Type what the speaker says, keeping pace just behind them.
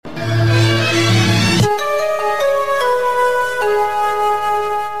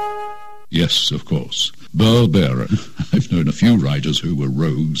Yes, of course. Burl Barer. I've known a few writers who were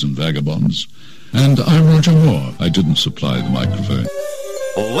rogues and vagabonds. And I'm Roger Moore. I didn't supply the microphone.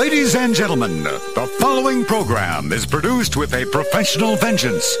 Ladies and gentlemen, the following program is produced with a professional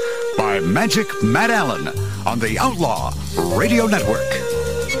vengeance by Magic Matt Allen on the Outlaw Radio Network.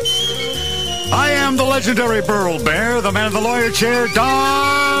 I am the legendary Burl Bear, the man in the lawyer chair,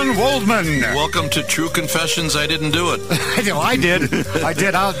 Don Waldman. Welcome to True Confessions. I didn't do it. I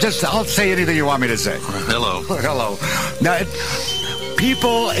did. I'll say anything you want me to say. Hello. Hello. Now,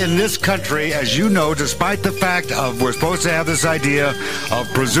 people in this country, as you know, despite the fact of we're supposed to have this idea of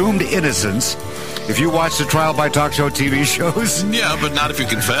presumed innocence, if you watch the trial by talk show TV shows. Yeah, but not if you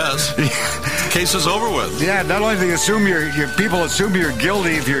confess. Case is over with. Yeah, not only do they assume people assume you're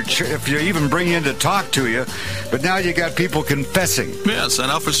guilty if you even bring in to talk to you, but now you got people confessing. Yeah,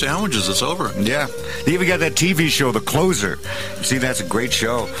 send out for sandwiches. It's over. Yeah. They even got that TV show, The Closer. See, that's a great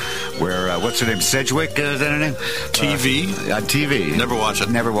show where, what's her name, Sedgwick, is that her name? TV? On TV. Never watch it.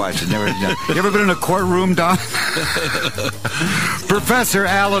 Never watch it. Never. You ever been in a courtroom, Don? Professor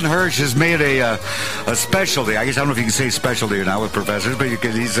Alan Hirsch has made a specialty. I guess I don't know if you can say specialty or not with professors, but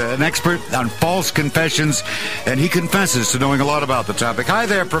he's an expert on false confessions, and he confesses to knowing a lot about the topic. Hi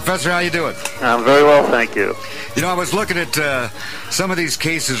there, Professor. How you doing? I'm very well, thank you. You know, I was looking at some of these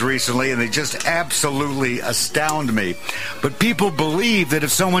cases recently, and they just absolutely astound me. But people believe that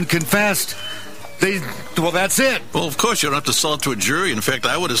if someone confessed, that's it. Well, of course, you don't have to sell it to a jury. In fact,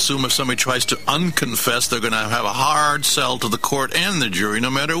 I would assume if somebody tries to unconfess, they're going to have a hard sell to the court and the jury,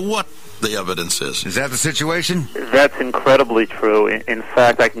 no matter what the evidence is. Is that the situation? That's incredibly true. In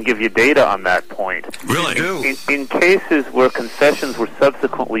fact, I can give you data on that point. Really? In cases where confessions were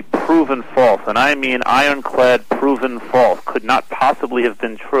subsequently proven false, and I mean ironclad proven false, could not possibly have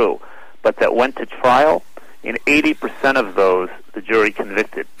been true, but that went to trial, in 80% of those, the jury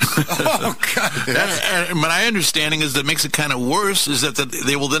convicted. Oh, God. My understanding is that makes it kind of worse is that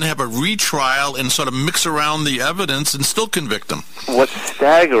they will then have a retrial and sort of mix around the evidence and still convict them. What's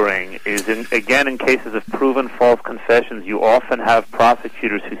staggering is, in cases of proven false confessions, you often have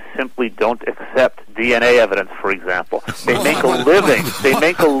prosecutors who simply don't accept DNA evidence, for example. They make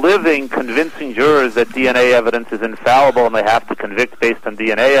a living convincing jurors that DNA evidence is infallible and they have to convict based on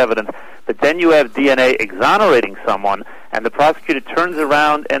DNA evidence. But then you have DNA exonerating someone, and the prosecutor turns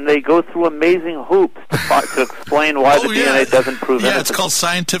around and they go through amazing hoops to explain why DNA doesn't prove innocence. Yeah, it's called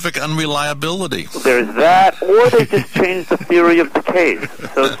scientific unreliability. There's that, or they just change the theory of the case.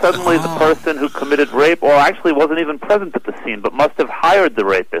 So suddenly the person who committed rape, or actually wasn't even present at the scene, but must have hired the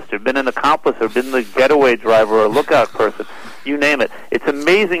rapist, or been an accomplice, or been the getaway driver, or lookout person, you name it. It's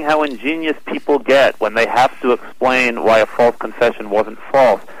amazing how ingenious people get when they have to explain why a false confession wasn't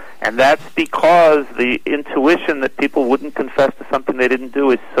false. And that's because the intuition that people wouldn't confess to something they didn't do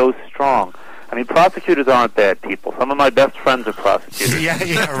is so strong. I mean, prosecutors aren't bad people. Some of my best friends are prosecutors. Yeah,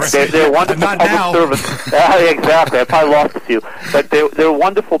 right. They're wonderful public servants. Exactly. I probably lost a few. But they're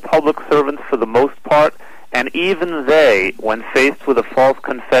wonderful public servants for the most part, and even they, when faced with a false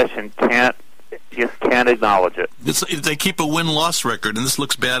confession, can't acknowledge it. They keep a win-loss record, and this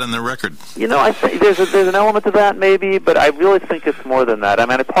looks bad on their record. You know, I think there's an element to that, maybe, but I really think it's more than that. I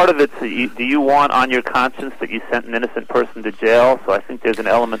mean, part of it's, do you want on your conscience that you sent an innocent person to jail? So I think there's an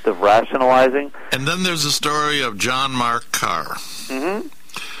element of rationalizing. And then there's the story of John Mark Carr. Mm-hmm.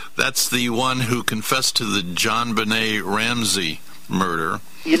 That's the one who confessed to the John Benet Ramsey murder.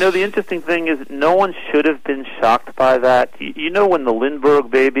 You know, the interesting thing is no one should have been shocked by that. You know, when the Lindbergh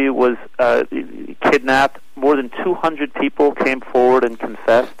baby was kidnapped, more than 200 people came forward and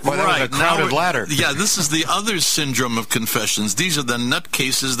confessed. Well, that was a crowded ladder. Yeah, this is the other syndrome of confessions. These are the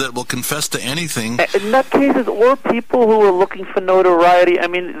nutcases that will confess to anything. Nutcases or people who are looking for notoriety. I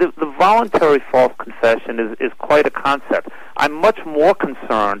mean, the voluntary false confession is quite a concept. I'm much more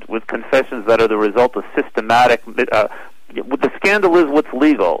concerned with confessions that are the result of systematic... the scandal is what's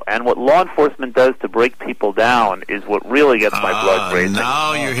legal, and what law enforcement does to break people down is what really gets my blood racing.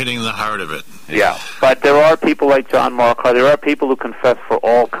 Now you're hitting the heart of it. Yeah, but there are people like John Mark Carr. There are people who confess for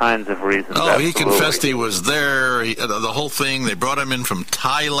all kinds of reasons. Oh, absolutely. He confessed he was there. The whole thing, they brought him in from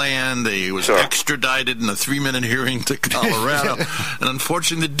Thailand. He was extradited in a 3-minute hearing to Colorado. And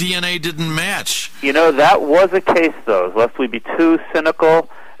unfortunately, the DNA didn't match. You know, that was a case, though, lest we be too cynical,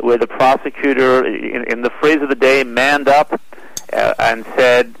 where the prosecutor, in the phrase of the day, manned up and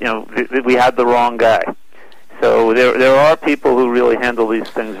said, you know, we had the wrong guy. So there are people who really handle these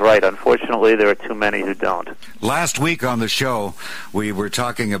things right. Unfortunately, there are too many who don't. Last week on the show, we were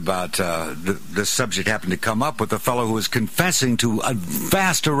talking about this subject happened to come up with a fellow who was confessing to a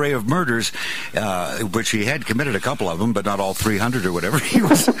vast array of murders, which he had committed a couple of them, but not all 300 or whatever he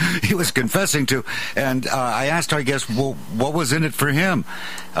was confessing to. And I asked her, I guess, well, what was in it for him?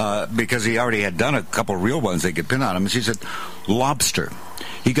 Because he already had done a couple real ones they could pin on him. And she said, lobster.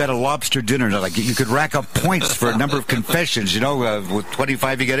 He got a lobster dinner. Like you could rack up points for a number of confessions. With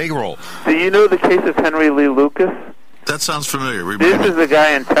 25 you get egg roll. Do you know the case of Henry Lee Lucas? That sounds familiar. This is a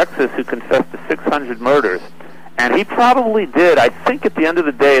guy in Texas who confessed to 600 murders. And he probably did. I think at the end of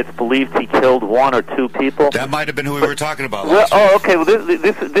the day, it's believed he killed 1 or 2 people. That might have been who we were talking about. Okay. Well,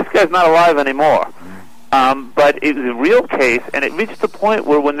 this guy's not alive anymore. But it was a real case, and it reached the point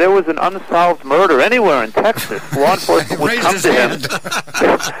where when there was an unsolved murder anywhere in Texas, law enforcement would come to him.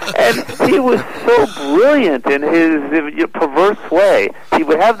 And he was so brilliant in his perverse way, he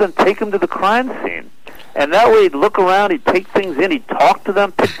would have them take him to the crime scene. And that way he'd look around, he'd take things in, he'd talk to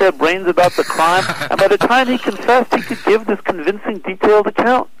them, pick their brains about the crime, and by the time he confessed, he could give this convincing, detailed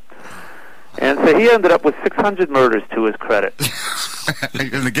account. And so he ended up with 600 murders to his credit.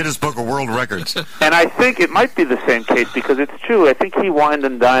 In the Guinness Book of World Records. And I think it might be the same case because it's true. I think he wined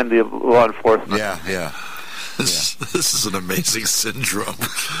and dined the law enforcement. Yeah. This is an amazing syndrome.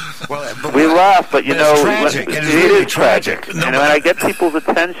 Well, we laugh, but it's tragic. It is tragic. And I get people's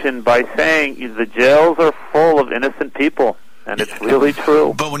attention by saying the jails are full of innocent people. And it's really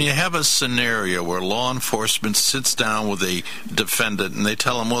true. But when you have a scenario where law enforcement sits down with a defendant and they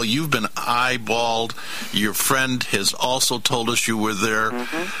tell him, well, you've been eyeballed, your friend has also told us you were there,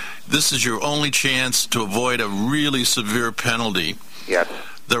 this is your only chance to avoid a really severe penalty. Yes.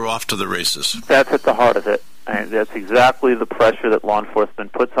 They're off to the races. That's at the heart of it. And that's exactly the pressure that law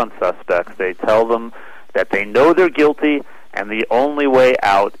enforcement puts on suspects. They tell them that they know they're guilty and the only way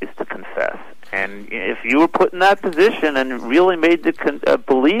out is to confess. And if you were put in that position and really made to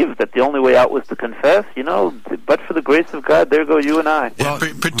believe that the only way out was to confess, but for the grace of God, there go you and I. Well,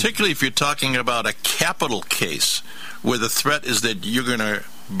 particularly if you're talking about a capital case where the threat is that you're going to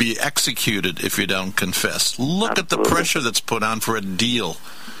be executed if you don't confess. Look at the pressure that's put on for a deal.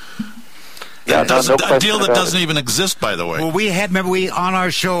 Yeah, a deal that doesn't even exist, by the way. Well, remember on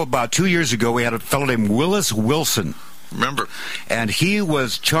our show about 2 years ago, we had a fellow named Willis Wilson. Remember. And he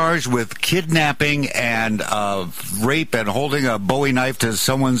was charged with kidnapping and rape and holding a Bowie knife to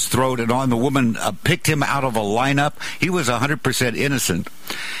someone's throat, and the woman picked him out of a lineup. He was 100% innocent.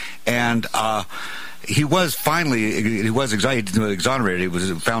 And he was exonerated. He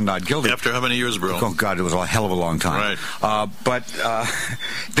was found not guilty. After how many years, bro? Oh, God, it was a hell of a long time. Right. But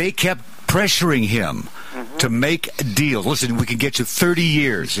they kept pressuring him to make deals. Listen, we can get you 30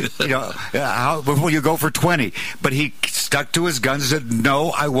 years. How will you go for 20? But he stuck to his guns and said,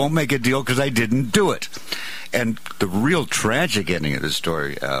 no, I won't make a deal because I didn't do it. And the real tragic ending of the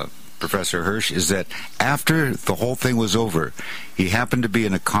story, Professor Hirsch, is that after the whole thing was over, he happened to be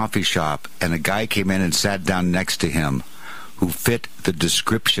in a coffee shop, and a guy came in and sat down next to him who fit the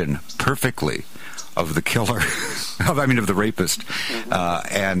description perfectly of the killer, of the rapist.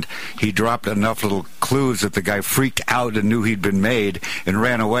 And he dropped enough little clues that the guy freaked out and knew he'd been made and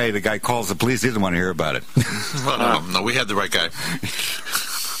ran away. The guy calls the police. He doesn't want to hear about it. Well, no, we had the right guy.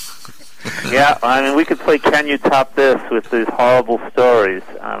 Yeah, we could play Can You Top This with these horrible stories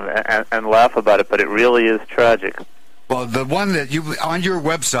and laugh about it, but it really is tragic. Well, the one that on your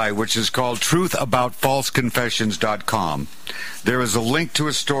website, which is called truthaboutfalseconfessions.com, there is a link to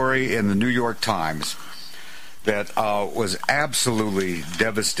a story in the New York Times that was absolutely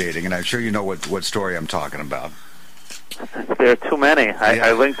devastating, and I'm sure you know what story I'm talking about. There are too many.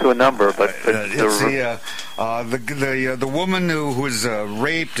 I linked to a number, but it's the woman who was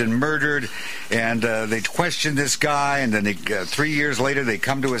raped and murdered, and they questioned this guy, and then 3 years later they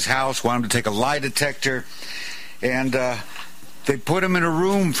come to his house, want him to take a lie detector. And they put him in a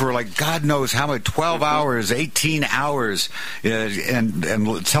room for God knows how many, 12 hours, 18 hours, and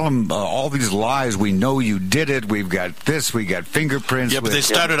tell him all these lies. We know you did it. We've got this. We got fingerprints. Yeah, but they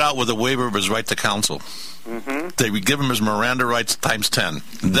started out with a waiver of his right to counsel. They would give him his Miranda rights times 10.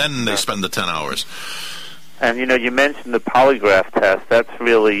 Then they spend the 10 hours. And, you mentioned the polygraph test. That's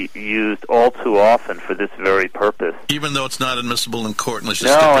really used all too often for this very purpose. Even though it's not admissible in court unless you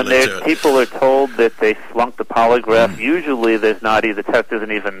stipulate to it. People are told that they flunked the polygraph. Usually there's not the test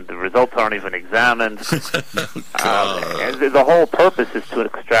isn't even, the results aren't even examined. The whole purpose is to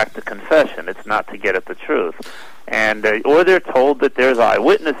extract the confession. It's not to get at the truth. And or they're told that there's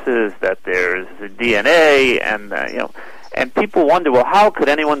eyewitnesses, that there's DNA, and And people wonder, well, how could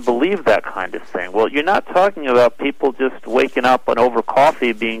anyone believe that kind of thing? Well, you're not talking about people just waking up and over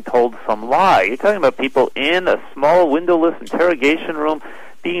coffee being told some lie. You're talking about people in a small windowless interrogation room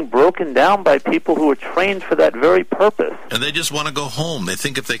being broken down by people who are trained for that very purpose. And they just want to go home. They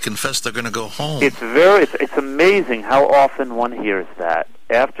think if they confess, they're going to go home. It's amazing how often one hears that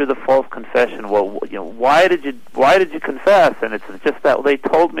after the false confession. Well, why did you confess? And it's just that they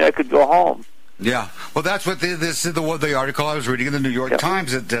told me I could go home. Yeah, well, that's what this is the article I was reading in the New York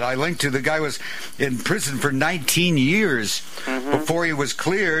Times that I linked to. The guy was in prison for 19 years before he was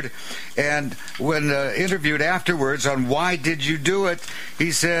cleared, and when interviewed afterwards on why did you do it,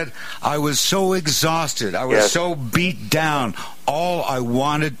 he said, I was so exhausted, I was so beat down, all I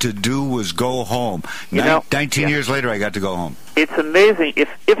wanted to do was go home. 19 years later, I got to go home. It's amazing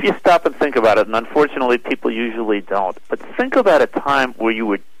if you stop and think about it, and unfortunately people usually don't, but think about a time where you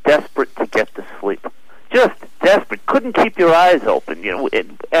were desperate to get to sleep. Just desperate. Couldn't keep your eyes open.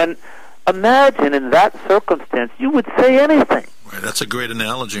 And imagine in that circumstance you would say anything. Right, that's a great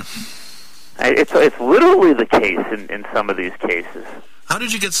analogy. It's literally the case in some of these cases. How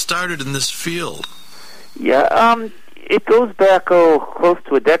did you get started in this field? Yeah, it goes back close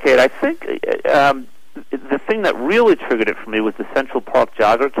to a decade. I think the thing that really triggered it for me was the Central Park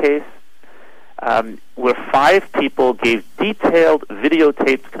jogger case, where 5 people gave detailed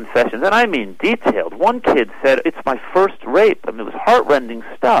videotaped confessions. And I mean detailed. One kid said, it's my first rape. I mean, it was heart-rending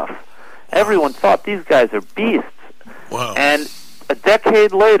stuff. Everyone thought these guys are beasts. Wow. And a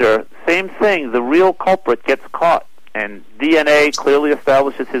decade later, same thing, the real culprit gets caught. And DNA clearly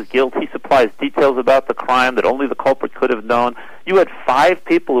establishes his guilt. He supplies details about the crime that only the culprit could have known. You had 5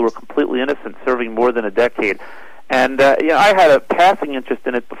 people who were completely innocent serving more than a decade. And I had a passing interest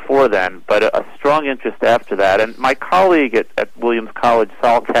in it before then, but a strong interest after that. And my colleague at Williams College,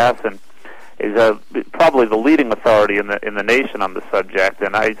 Saul Kassan, is probably the leading authority in the nation on the subject.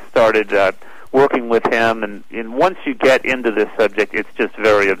 And I started working with him. And once you get into this subject, it's just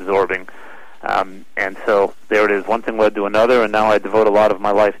very absorbing. And so there it is. One thing led to another, and now I devote a lot of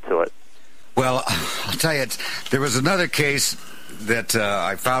my life to it. Well, I'll tell you, there was another case that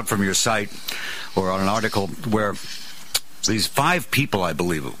I found from your site or on an article where these 5 people, I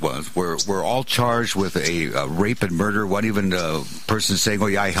believe it was, were all charged with a rape and murder. One even person saying, oh,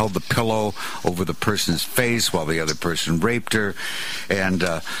 yeah, I held the pillow over the person's face while the other person raped her. And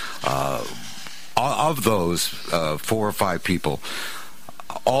of those 4 or 5 people,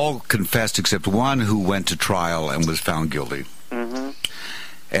 all confessed except one who went to trial and was found guilty. Mm-hmm.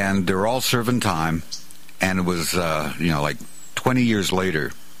 And they're all serving time, and it was, like 20 years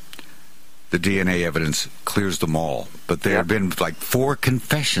later, the DNA evidence clears them all. But there have been like 4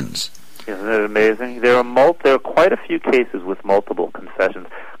 confessions. Isn't it amazing? There are quite a few cases with multiple confessions.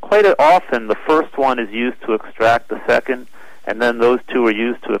 Quite often, the first one is used to extract the second, and then those 2 are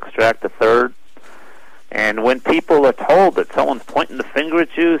used to extract the third. And when people are told that someone's pointing the finger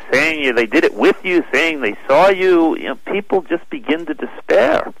at you, saying they did it with you, saying they saw you, people just begin to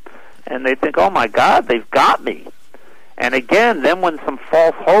despair. And they think, oh my God, they've got me. And again, then when some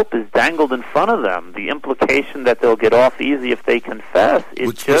false hope is dangled in front of them, the implication that they'll get off easy if they confess,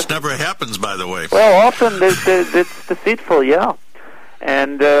 which never happens, by the way. Well, often it's deceitful, yeah.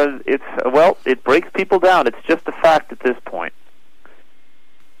 And it breaks people down. It's just a fact at this point.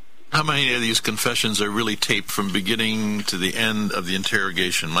 How many of these confessions are really taped from beginning to the end of the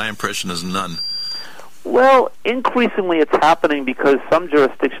interrogation? My impression is none. Well, increasingly it's happening because some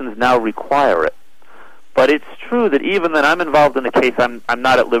jurisdictions now require it. But it's true that even then I'm involved in a case, I'm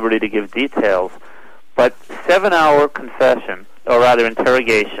not at liberty to give details, but 7-hour confession, or rather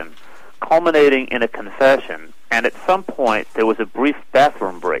interrogation, culminating in a confession, and at some point there was a brief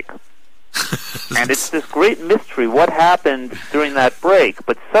bathroom break. And it's this great mystery what happened during that break,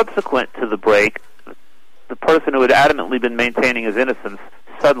 but subsequent to the break, the person who had adamantly been maintaining his innocence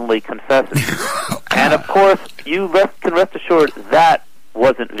suddenly confesses. And of course, you can rest assured that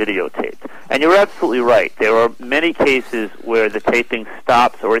wasn't videotaped. And you're absolutely right. There are many cases where the taping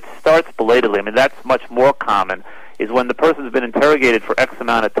stops or it starts belatedly. I mean, that's much more common, is when the person's been interrogated for X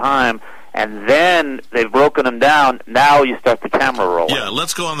amount of time and then they've broken them down. Now you start the camera rolling. Yeah,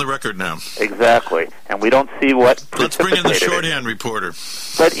 let's go on the record now. Exactly. And we don't see what Let's bring in the shorthand reporter.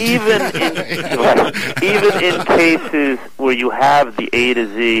 But even in cases where you have the A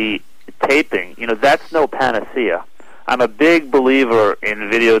to Z taping, that's no panacea. I'm a big believer in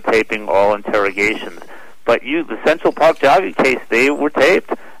videotaping all interrogations. But the Central Park jogging case, they were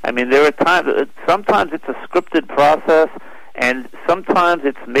taped. I mean, there are times, sometimes it's a scripted process, and sometimes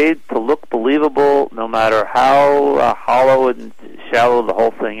it's made to look believable no matter how hollow and shallow the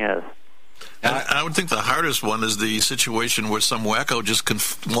whole thing is. And I would think the hardest one is the situation where some wacko just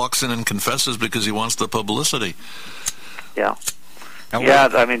walks in and confesses because he wants the publicity. Yeah. Yeah,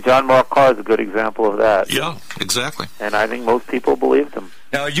 I mean, John Mark Carr is a good example of that. Yeah, exactly. And I think most people believed him.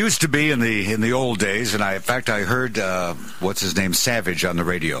 Now, it used to be in the old days, and in fact, I heard, what's his name, Savage on the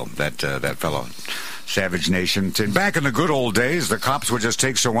radio, that fellow, Savage Nation. And back in the good old days, the cops would just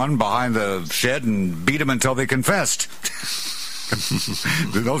take someone behind the shed and beat them until they confessed.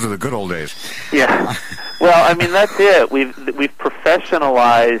 Those are the good old days. Yeah. Well, I mean, that's it. We've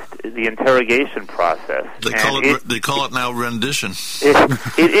professionalized the interrogation process. They call it now rendition.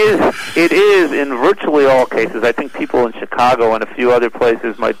 It is in virtually all cases. I think people in Chicago and a few other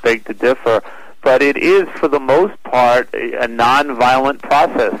places might beg to differ, but it is, for the most part, a nonviolent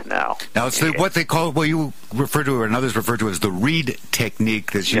process now. Now, it's what they call, well, you refer to, and others refer to as the Reed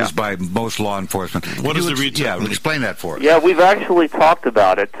technique that's used by most law enforcement. What is the Reed technique? Yeah, explain that for us. Yeah, we've actually talked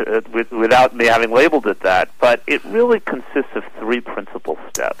about it without me having labeled it that, but it really consists of three principal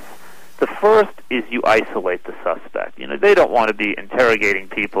steps. The first is you isolate the suspect. You know, they don't want to be interrogating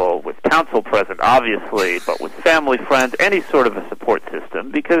people with counsel present, obviously, but with family, friends, any sort of a support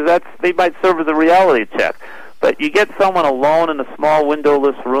system, because they might serve as a reality check. But you get someone alone in a small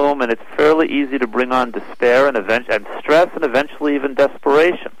windowless room, and it's fairly easy to bring on despair and stress and eventually even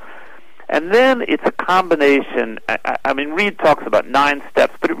desperation. And then it's a combination. I mean, Reed talks about 9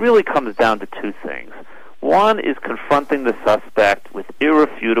 steps, but it really comes down to 2 things. One is confronting the suspect with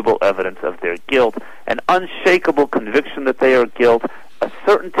irrefutable evidence of their guilt, an unshakable conviction that they are guilty, a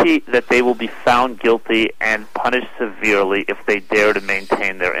certainty that they will be found guilty and punished severely if they dare to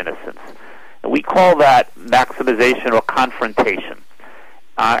maintain their innocence. And we call that maximization or confrontation.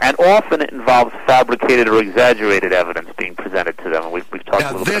 And often it involves fabricated or exaggerated evidence being presented to them. And we've talked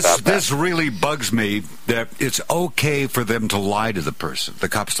a little bit about that. This really bugs me, that it's okay for them to lie to the person, the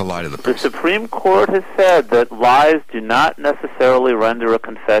cops to lie to the person. The Supreme Court has said that lies do not necessarily render a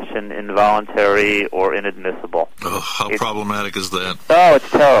confession involuntary or inadmissible. Oh, how problematic is that? Oh,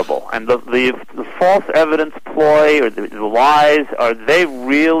 it's terrible. And the false evidence ploy, or the lies, they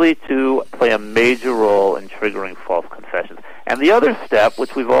really do play a major role in triggering false confessions. And the other step,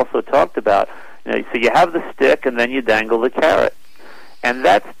 which we've also talked about, so you have the stick and then you dangle the carrot. And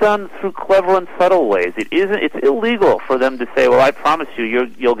that's done through clever and subtle ways. It's illegal for them to say, well, I promise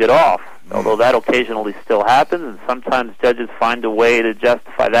you'll get off, although that occasionally still happens, and sometimes judges find a way to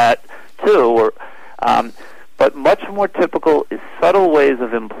justify that too. But much more typical is subtle ways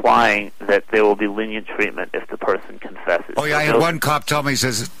of implying that there will be lenient treatment if the person confesses. Oh, yeah, I had one cop tell me,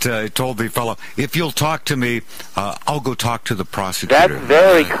 told the fellow, if you'll talk to me, I'll go talk to the prosecutor. That's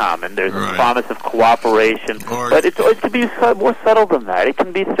very common. There's a promise of cooperation. But it can be more subtle than that. It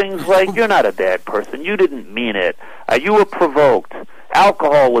can be things like, you're not a bad person, you didn't mean it, you were provoked,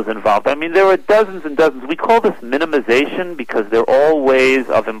 alcohol was involved. I mean, there are dozens and dozens. We call this minimization because they're all ways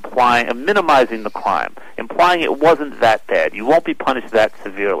of minimizing the crime, implying it wasn't that bad. You won't be punished that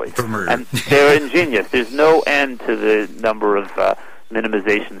severely. For murder. And they're ingenious. There's no end to the number of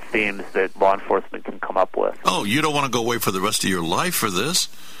minimization themes that law enforcement can come up with. Oh, you don't want to go away for the rest of your life for this?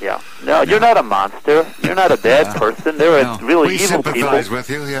 Yeah. No, you're not a monster. You're not a bad person. There are really evil people. We sympathize with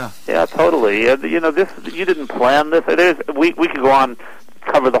you, yeah. Yeah, totally. You didn't plan this. We could go on,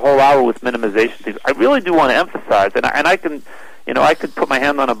 cover the whole hour with minimization things. I really do want to emphasize, and I can, I could put my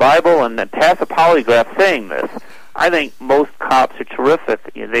hand on a Bible and pass a polygraph saying this. I think most cops are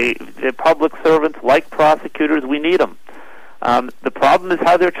terrific. They're public servants, like prosecutors. We need them. The problem is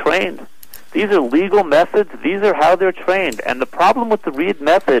how they're trained. These are legal methods. These are how they're trained. And the problem with the Reed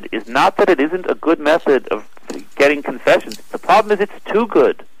method is not that it isn't a good method of getting confessions. The problem is it's too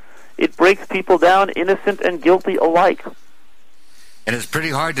good. It breaks people down, innocent and guilty alike. And it's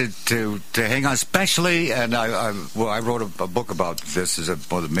pretty hard to hang on, especially, and I wrote a book about this as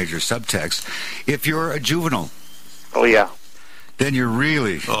one of the major subtexts, if you're a juvenile. Oh, yeah. Then you're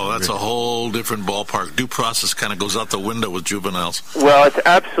really... Oh, that's a whole different ballpark. Due process kind of goes out the window with juveniles. Well, it's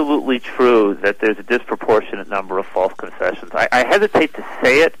absolutely true that there's a disproportionate number of false confessions. I hesitate to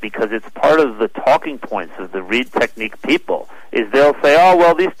say it because it's part of the talking points of the Reed technique people, is they'll say, oh,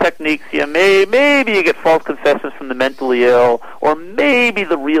 well, these techniques, maybe you get false confessions from the mentally ill, or maybe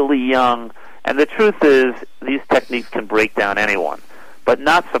the really young. And the truth is, these techniques can break down anyone. But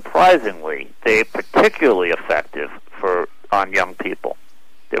not surprisingly, they're particularly effective on young people.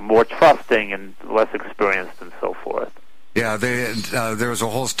 They're more trusting and less experienced and so forth. Yeah, there was a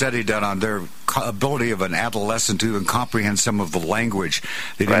whole study done on their ability of an adolescent to even comprehend some of the language.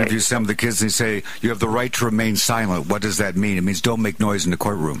 They'd interview some of the kids and they say, you have the right to remain silent. What does that mean? It means don't make noise in the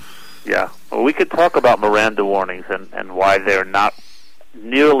courtroom. Yeah. Well, we could talk about Miranda warnings and why they're not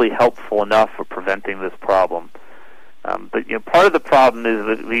nearly helpful enough for preventing this problem. But part of the problem is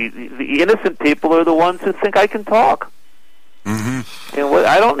that the innocent people are the ones who think I can talk. Mm-hmm.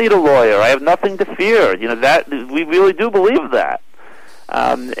 I don't need a lawyer. I have nothing to fear. That we really do believe that.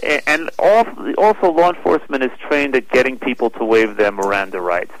 And also, law enforcement is trained at getting people to waive their Miranda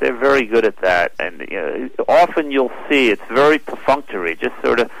rights. They're very good at that. And often you'll see it's very perfunctory. Just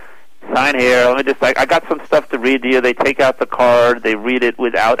sort of sign here. I got some stuff to read to you. They take out the card. They read it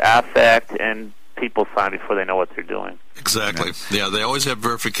without affect, and people sign before they know what they're doing. Exactly. Yeah, they always have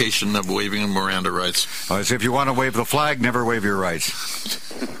verification of waiving Miranda rights. So if you want to wave the flag, never waive your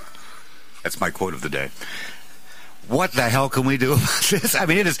rights. That's my quote of the day. What the hell can we do about this? I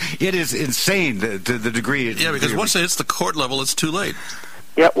mean, it is insane to the degree. Yeah, because once it hits the court level, it's too late.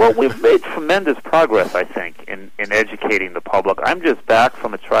 Yeah, well, we've made tremendous progress, I think, in educating the public. I'm just back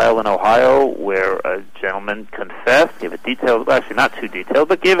from a trial in Ohio where a gentleman confessed, gave a detailed, well, actually not too detailed,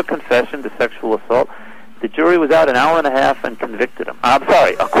 but gave a confession to sexual assault. The jury was out an hour and a half and convicted him.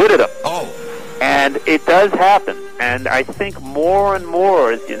 Acquitted him. Oh. And it does happen. And I think more and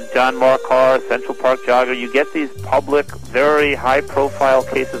more, as in John Marcar, Central Park Jogger, you get these public, very high-profile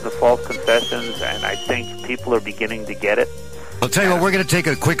cases of false confessions, and I think people are beginning to get it. I'll tell you what, we're going to take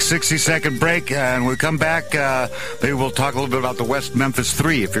a quick 60-second break, and when we come back, maybe we'll talk a little bit about the West Memphis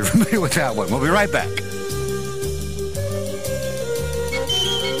 3, if you're familiar with that one. We'll be right back.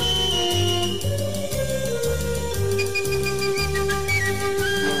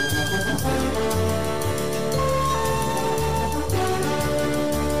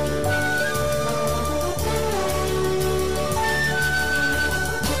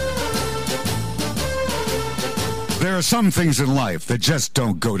 There are some things in life that just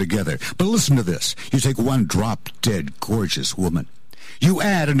don't go together. But listen to this. You take one drop-dead gorgeous woman. You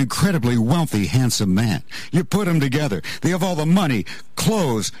add an incredibly wealthy, handsome man. You put them together. They have all the money,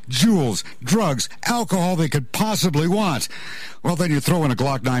 clothes, jewels, drugs, alcohol they could possibly want. Well, then you throw in a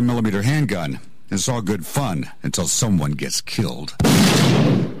Glock 9mm handgun. It's all good fun until someone gets killed.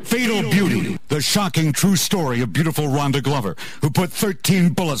 Fatal Beauty, the shocking true story of beautiful Rhonda Glover, who put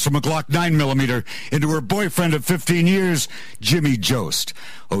 13 bullets from a Glock 9mm into her boyfriend of 15 years, Jimmy Jost.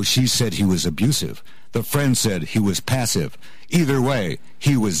 Oh, she said he was abusive. The friend said he was passive. Either way,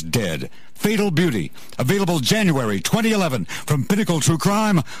 he was dead. Fatal Beauty, available January 2011 from Pinnacle True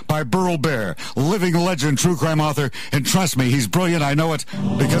Crime by Burl Barer, living legend true crime author. And trust me, he's brilliant. I know it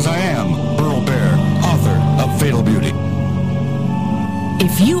because I am Burl Barer, author of Fatal Beauty.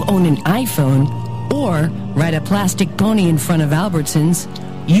 If you own an iPhone or ride a plastic pony in front of Albertsons,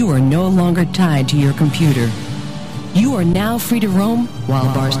 you are no longer tied to your computer. You are now free to roam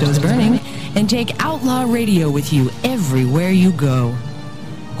while Barstow's burning and take Outlaw Radio with you everywhere you go.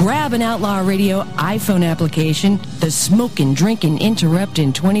 Grab an Outlaw Radio iPhone application. The smokin', drinkin',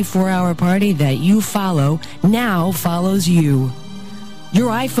 interruptin' 24-hour party that you follow now follows you. Your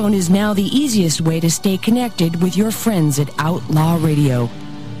iPhone is now the easiest way to stay connected with your friends at Outlaw Radio.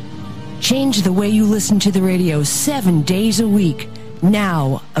 Change the way you listen to the radio 7 days a week.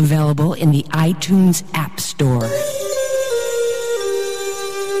 Now available in the iTunes App Store.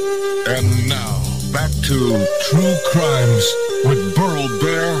 And now, back to True Crimes with Burl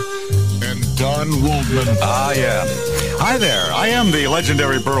Barer and Don Waldman. Ah, yeah. Hi there. I am the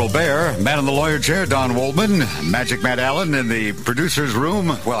legendary Burl Barer, man in the lawyer chair, Don Waldman, Magic Matt Allen in the producer's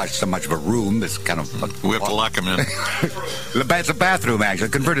room. Well, it's not much of a room. It's kind of... We have to lock him in. It's a bathroom, actually,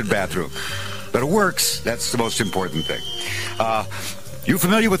 a converted bathroom. But it works. That's the most important thing. You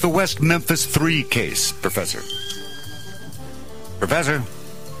familiar with the West Memphis 3 case, Professor? Professor?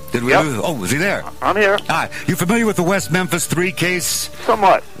 Did we lose? Oh, is he there? I'm here. Hi. You familiar with the West Memphis 3 case?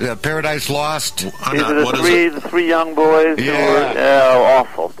 Somewhat. Paradise Lost? These are the three young boys. Yeah.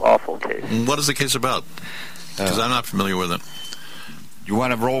 Awful case. What is the case about? Because I'm not familiar with it. You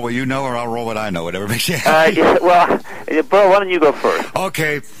want to roll what you know, or I'll roll what I know, whatever makes you happy. Bro, why don't you go first?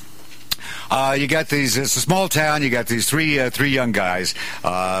 Okay. You got these. It's a small town. You got these three young guys.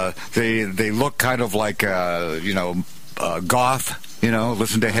 They look kind of like goth.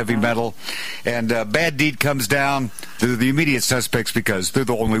 Listen to heavy metal, and bad deed comes down. They're the immediate suspects because they're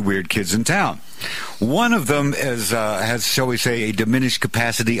the only weird kids in town. One of them has, shall we say, a diminished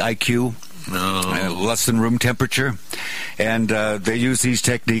capacity IQ. Less than room temperature, and they use these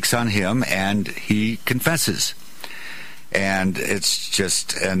techniques on him, and he confesses. And it's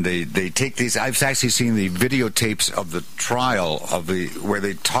just, and they take these. I've actually seen the videotapes of the trial where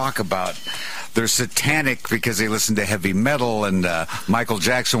they talk about they're satanic because they listen to heavy metal, and Michael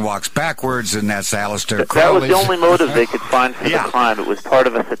Jackson walks backwards, and that's Aleister Crowley. That was the only motive they could find for the crime. It was part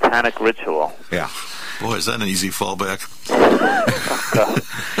of a satanic ritual. Yeah. Boy, is that an easy fallback.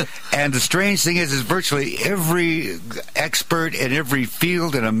 And the strange thing is virtually every expert in every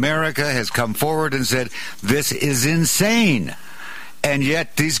field in America has come forward and said, this is insane. And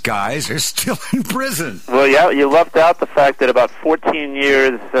yet these guys are still in prison. Well, yeah, you left out the fact that about 14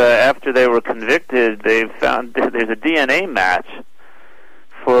 years after they were convicted, they found there's a DNA match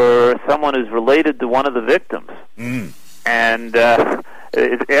for someone who's related to one of the victims. And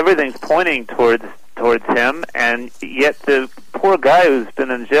everything's pointing towards him, and yet the poor guy who's been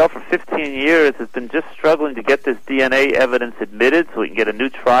in jail for 15 years has been just struggling to get this DNA evidence admitted so he can get a new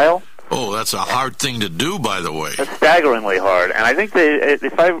trial. Oh, that's a hard thing to do, by the way. That's staggeringly hard. And I think,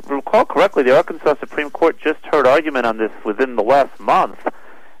 if I recall correctly, the Arkansas Supreme Court just heard argument on this within the last month.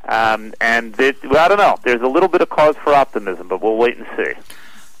 Well, I don't know. There's a little bit of cause for optimism, but we'll wait and see.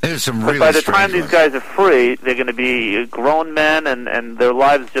 There's some really by the time strange these ones. guys are free, they're going to be grown men, and their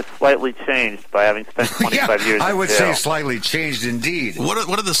lives just slightly changed by having spent 25 years in I would jail. say slightly changed indeed. What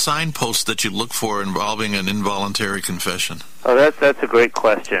are the signposts that you look for involving an involuntary confession? Oh, that's a great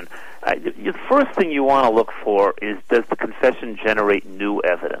question. The first thing you want to look for is, does the confession generate new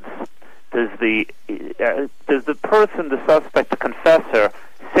evidence? Does the person, the suspect, the confessor,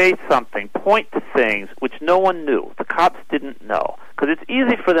 say something, point to things which no one knew, the cops didn't know? Because it's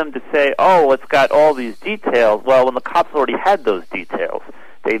easy for them to say, oh, it's got all these details. Well, when the cops already had those details,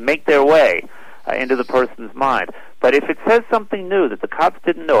 they make their way into the person's mind. But if it says something new that the cops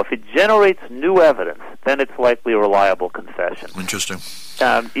didn't know, if it generates new evidence, then it's likely a reliable confession. Interesting.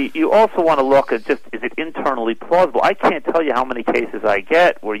 You also want to look at just, is it internally plausible? I can't tell you how many cases I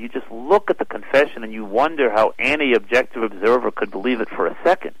get where you just look at the confession and you wonder how any objective observer could believe it for a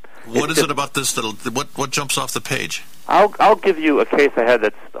second. What is it about this what jumps off the page? I'll give you a case I had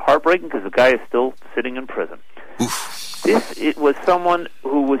that's heartbreaking because the guy is still sitting in prison. Oof. It was someone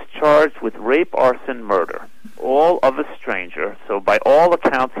who was charged with rape, arson, murder, all of a stranger. So by all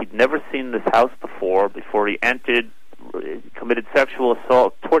accounts, he'd never seen this house before he entered, committed sexual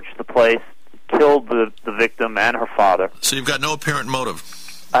assault, torched the place, killed the victim and her father. So you've got no apparent motive?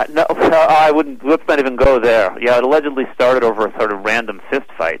 No, I wouldn't. Let's not even go there. Yeah, it allegedly started over a sort of random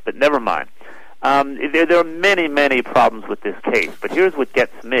fist fight, but never mind. There are many, many problems with this case, but here's what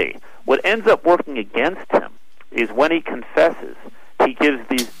gets me. What ends up working against him is when he confesses, he gives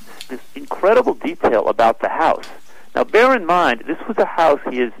this incredible detail about the house. Now, bear in mind, this was a house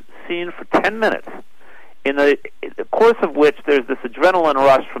he has seen for 10 minutes, in the course of which there's this adrenaline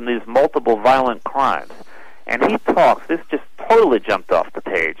rush from these multiple violent crimes. And he talks, this just totally jumped off the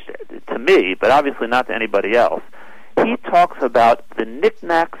page to me, but obviously not to anybody else. He talks about the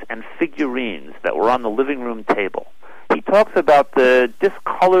knickknacks and figurines that were on the living room table. He talks about the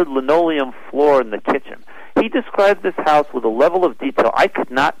discolored linoleum floor in the kitchen. He describes this house with a level of detail I could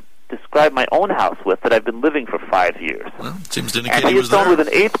not describe my own house with that I've been living for 5 years. Well, it seems to indicate and he was there. And he is someone with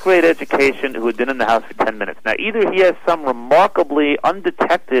an 8th grade education who had been in the house for 10 minutes. Now, either he has some remarkably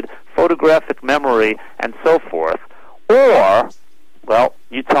undetected photographic memory and so forth, or, well,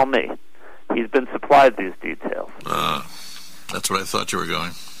 you tell me, he's been supplied these details. That's what I thought you were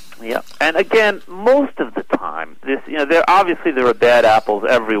going. Yeah, and again, most of the time, there are bad apples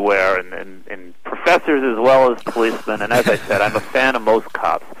everywhere, and professors as well as policemen. And as I said, I'm a fan of most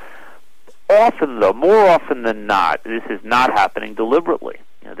cops. Often, though, more often than not, this is not happening deliberately.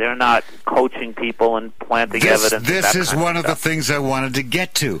 They're not coaching people and planting evidence. This is one of the things I wanted to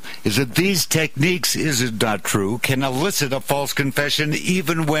get to, is that these techniques, is it not true, can elicit a false confession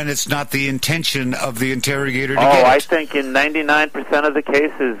even when it's not the intention of the interrogator to get it. I think in 99% of the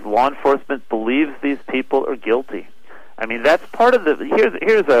cases, law enforcement believes these people are guilty. I mean, that's part of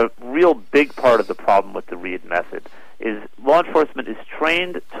here's a real big part of the problem with the Reid method, is law enforcement is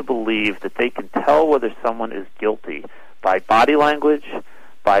trained to believe that they can tell whether someone is guilty by body language,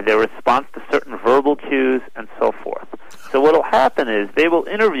 by their response to certain verbal cues, and so forth. So what will happen is they will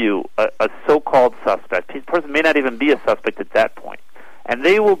interview a so-called suspect. The person may not even be a suspect at that point. And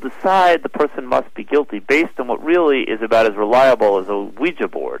they will decide the person must be guilty based on what really is about as reliable as a Ouija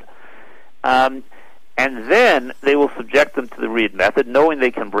board. And then they will subject them to the Reid method, knowing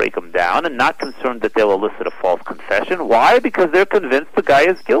they can break them down and not concerned that they'll elicit a false confession. Why? Because they're convinced the guy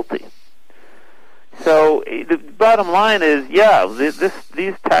is guilty. So the bottom line is,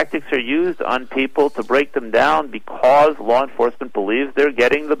 these tactics are used on people to break them down because law enforcement believes they're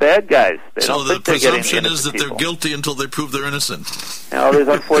getting the bad guys. So the presumption is that they're guilty until they prove they're innocent. No, there's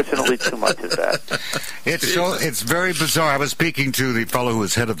unfortunately too much of that. It's very bizarre. I was speaking to the fellow who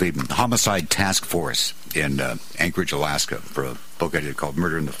was head of the homicide task force in Anchorage, Alaska, for a book I did called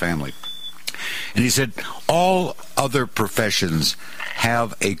Murder in the Family. And he said all other professions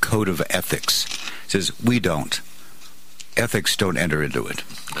have a code of ethics. says, we don't. Ethics don't enter into it.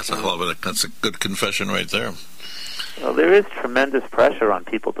 That's a good confession right there. Well, there is tremendous pressure on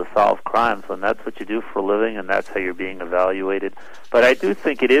people to solve crimes when that's what you do for a living and that's how you're being evaluated. But I do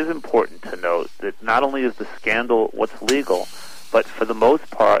think it is important to note that not only is the scandal what's legal, but for the most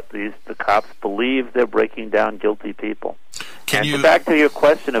part, the cops believe they're breaking down guilty people. So back to your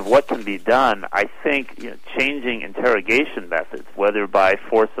question of what can be done, I think changing interrogation methods, whether by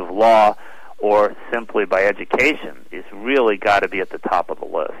force of law or simply by education, is really got to be at the top of the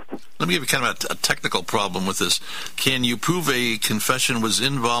list. Let me give you kind of a technical problem with this. Can you prove a confession was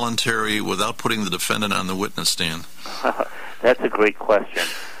involuntary without putting the defendant on the witness stand? That's a great question.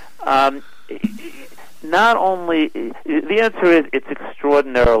 Not only, the answer is it's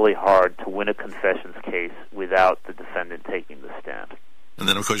extraordinarily hard to win a confessions case without the defendant taking the stand. And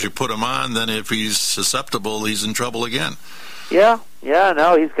then, of course, you put him on, then if he's susceptible, he's in trouble again. Yeah,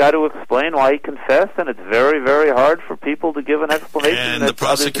 he's got to explain why he confessed, and it's very, very hard for people to give an explanation. And the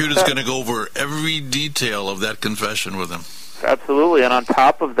prosecutor's going to go over every detail of that confession with him. Absolutely, and on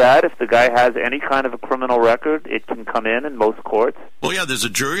top of that, if the guy has any kind of a criminal record, it can come in most courts. Well, yeah, there's a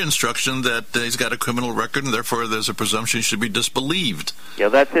jury instruction that he's got a criminal record, and therefore there's a presumption he should be disbelieved. Yeah,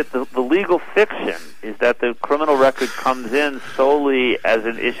 that's it. The legal fiction is that the criminal record comes in solely as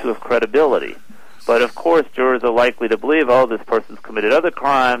an issue of credibility. But, of course, jurors are likely to believe, this person's committed other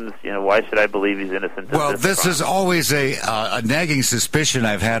crimes. Why should I believe he's innocent of Well, this is always a nagging suspicion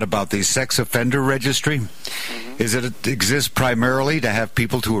I've had about the sex offender registry. Mm-hmm. Is that it exists primarily to have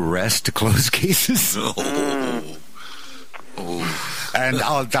people to arrest to close cases? And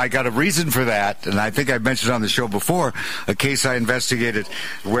I got a reason for that, and I think I mentioned on the show before a case I investigated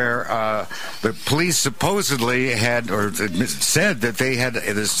where the police supposedly had, or said that they had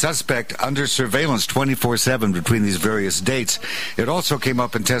the suspect under surveillance 24/7 between these various dates. It also came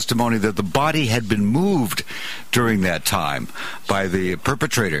up in testimony that the body had been moved during that time by the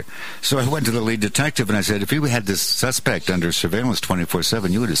perpetrator. So I went to the lead detective and I said, if you had this suspect under surveillance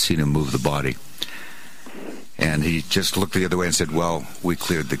 24/7, you would have seen him move the body. And he just looked the other way and said, well, we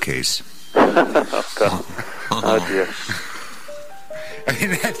cleared the case. Oh, dear. I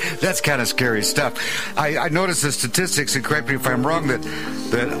mean, that's kind of scary stuff. I noticed the statistics, and correct me if I'm wrong, that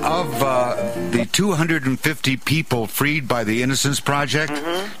of the 250 people freed by the Innocence Project,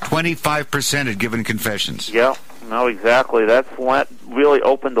 25% had given confessions. Yeah, no, exactly. That's what really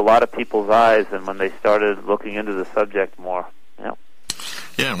opened a lot of people's eyes, and when they started looking into the subject more. Yeah.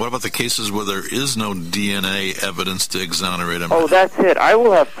 Yeah, and what about the cases where there is no DNA evidence to exonerate him? Oh, that's it. I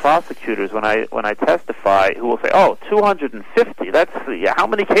will have prosecutors when I testify who will say, 250, that's, how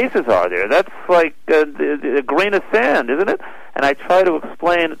many cases are there? That's like a grain of sand, isn't it? And I try to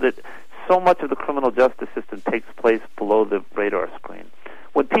explain that so much of the criminal justice system takes place below the radar screen.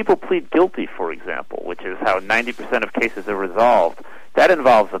 When people plead guilty, for example, which is how 90% of cases are resolved, that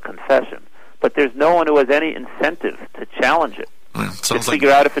involves a confession. But there's no one who has any incentive to challenge it. To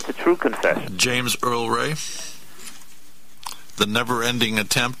figure out if it's a true confession. James Earl Ray, the never-ending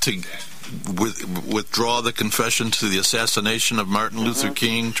attempt to withdraw the confession to the assassination of Martin Luther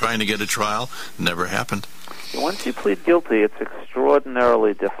King, trying to get a trial, never happened. Once you plead guilty, it's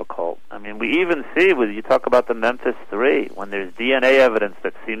extraordinarily difficult. I mean, we even see, when you talk about the Memphis 3, when there's DNA evidence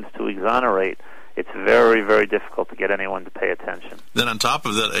that seems to exonerate, it's very, very difficult to get anyone to pay attention. Then on top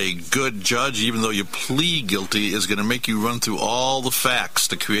of that, a good judge, even though you plead guilty, is going to make you run through all the facts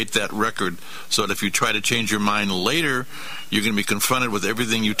to create that record, so that if you try to change your mind later, you're going to be confronted with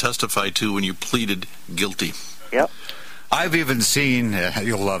everything you testified to when you pleaded guilty. Yep. I've even seen,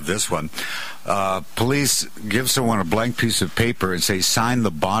 you'll love this one, police give someone a blank piece of paper and say, sign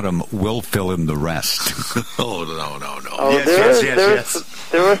the bottom, we'll fill in the rest. Oh, no. Oh, yes.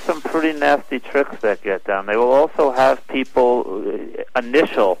 There are some pretty nasty tricks that get done. They will also have people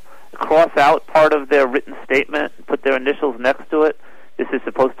cross out part of their written statement, put their initials next to it. This is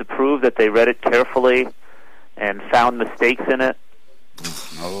supposed to prove that they read it carefully and found mistakes in it.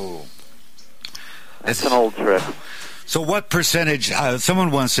 Oh. That's an old trick. So what percentage,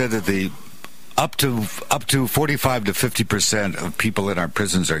 someone once said that the up to 45 to 50% of people in our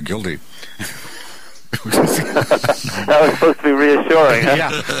prisons are guilty. That was supposed to be reassuring, huh?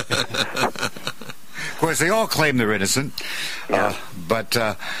 Yeah. Of course, they all claim they're innocent, but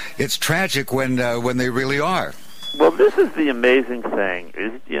it's tragic when they really are. Well, this is the amazing thing.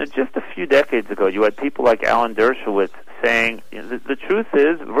 Just a few decades ago, you had people like Alan Dershowitz saying the truth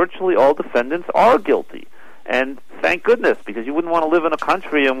is virtually all defendants are guilty. And thank goodness, because you wouldn't want to live in a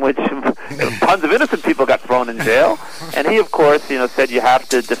country in which tons of innocent people got thrown in jail. And he, of course, said you have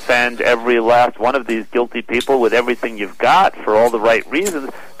to defend every last one of these guilty people with everything you've got for all the right reasons.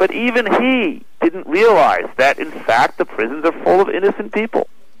 But even he didn't realize that, in fact, the prisons are full of innocent people.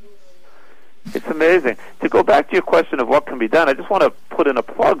 It's amazing. To go back to your question of what can be done, I just want to put in a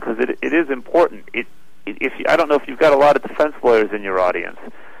plug because it is important. I don't know if you've got a lot of defense lawyers in your audience,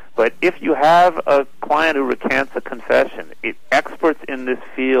 but if you have a client who recants a confession, experts in this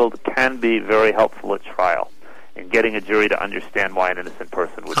field can be very helpful at trial in getting a jury to understand why an innocent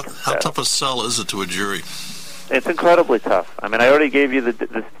person would confess. How tough a sell is it to a jury? It's incredibly tough. I mean, I already gave you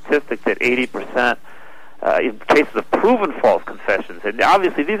the statistic that 80% in cases of proven false confessions, and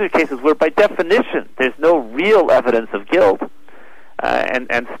obviously these are cases where by definition there's no real evidence of guilt,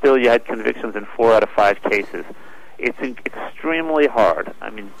 and still you had convictions in 4 out of 5 cases. It's extremely hard.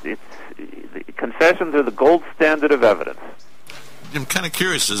 I mean, confessions are the gold standard of evidence. I'm kind of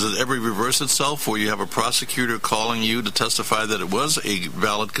curious, does it ever reverse itself where you have a prosecutor calling you to testify that it was a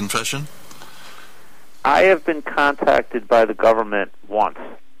valid confession? I have been contacted by the government once,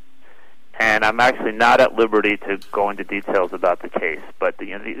 and I'm actually not at liberty to go into details about the case. But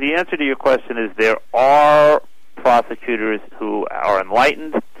the answer to your question is there are prosecutors who are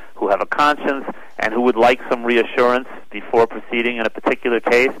enlightened, who have a conscience, and who would like some reassurance before proceeding in a particular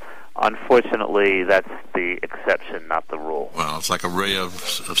case. Unfortunately, that's the exception, not the rule. Well, it's like a ray of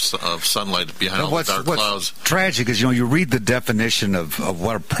sunlight behind all the dark clouds. What's tragic is, you read the definition of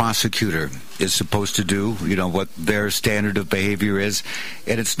what a prosecutor is supposed to do, what their standard of behavior is,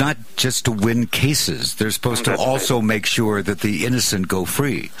 and it's not just to win cases. They're supposed to also make sure that the innocent go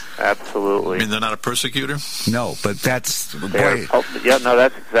free. Absolutely. I mean, they're not a persecutor? No, but that's...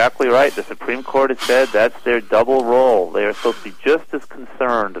 that's exactly right. The Supreme Court has said that's their double role. They are supposed to be just as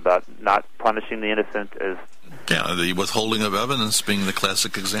concerned about not punishing the innocent as... Yeah, the withholding of evidence being the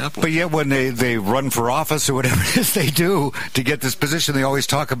classic example. But yet when they run for office or whatever it is they do to get this position, they always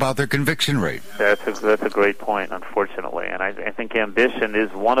talk about their conviction rate. That's a great point, unfortunately. And I think ambition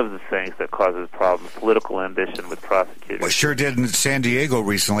is one of the things that causes problems, political ambition with prosecutors. Well, sure did in San Diego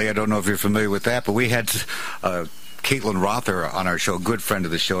recently. I don't know if you're familiar with that, but we had... Caitlin Rother on our show, a good friend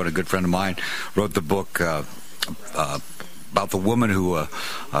of the show and a good friend of mine, wrote the book about the woman who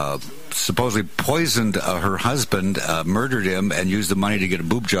supposedly poisoned her husband, murdered him, and used the money to get a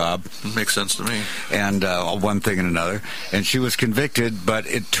boob job. Makes sense to me. And one thing and another. And she was convicted, but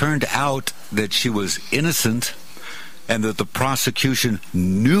it turned out that she was innocent and that the prosecution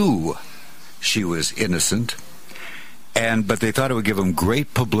knew she was innocent. But they thought it would give them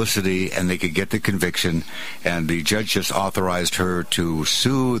great publicity and they could get the conviction, and the judge just authorized her to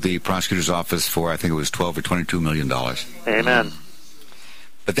sue the prosecutor's office for, I think it was $12 or $22 million. Amen.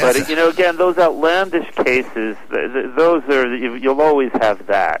 But again, those outlandish cases, those are, you'll always have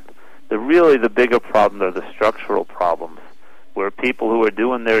that. The bigger problem are the structural problems, where people who are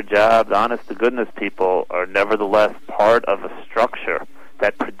doing their jobs, honest-to-goodness people, are nevertheless part of a structure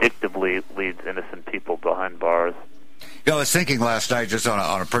that predictably leads innocent people behind bars. I was thinking last night, just on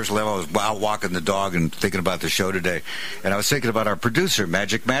a personal level, I was out walking the dog and thinking about the show today, and I was thinking about our producer,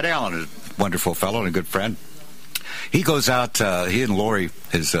 Magic Matt Allen, a wonderful fellow and a good friend. He goes out, he and Lori,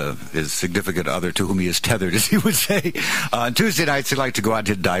 his significant other, to whom he is tethered, as he would say, on Tuesday nights they like to go out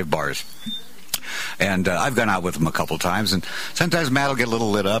to dive bars. And I've gone out with him a couple times, and sometimes Matt will get a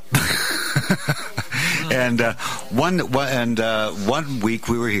little lit up. And one week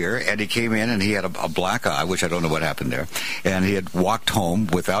we were here, and he came in, and he had a black eye, which I don't know what happened there. And he had walked home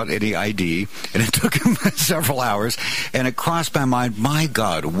without any ID, and it took him several hours. And it crossed my mind, my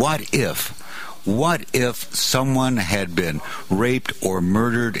God, what if someone had been raped or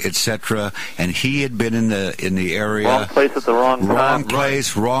murdered, etc., and he had been in the area, wrong place at the wrong time, wrong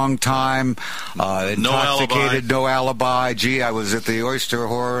place, wrong time, intoxicated, no alibi. Gee, I was at the oyster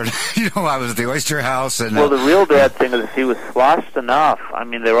whore, I was at the oyster house. And the real bad thing is if he was sloshed enough. I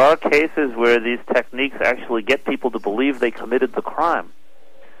mean, there are cases where these techniques actually get people to believe they committed the crime.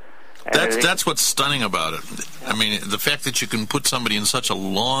 That's what's stunning about it. I mean, the fact that you can put somebody in such a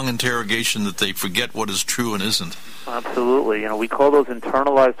long interrogation that they forget what is true and isn't. Absolutely. We call those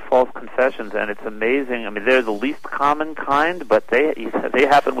internalized false confessions, and it's amazing. I mean, they're the least common kind, but they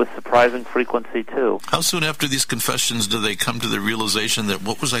happen with surprising frequency, too. How soon after these confessions do they come to the realization that,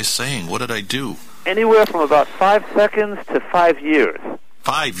 what was I saying? What did I do? Anywhere from about 5 seconds to 5 years.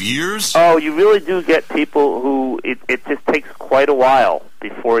 5 years? Oh, you really do get people who it just takes quite a while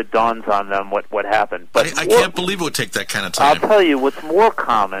before it dawns on them what happened. But I can't believe it would take that kind of time. I'll tell you, what's more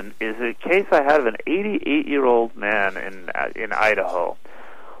common is a case I had of an 88-year-old man in Idaho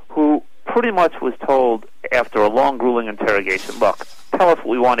who pretty much was told after a long, grueling interrogation, look, tell us what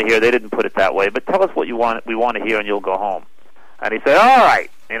we want to hear. They didn't put it that way, but tell us what we want to hear, and you'll go home. And he said, all right,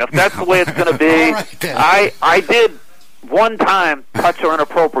 if that's the way it's going to be, right, I did one time touch her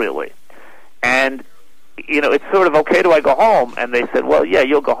inappropriately. And, it's sort of, okay, do I go home? And they said, well, yeah,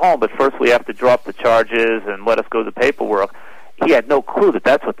 you'll go home, but first we have to drop the charges and let us go to the paperwork. He had no clue that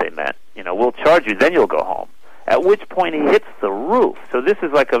that's what they meant. We'll charge you, then you'll go home. At which point he hits the roof. So this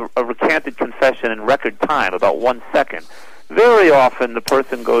is like a recanted confession in record time, about 1 second. Very often the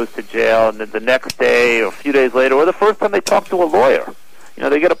person goes to jail, and then the next day or a few days later, or the first time they talk to a lawyer.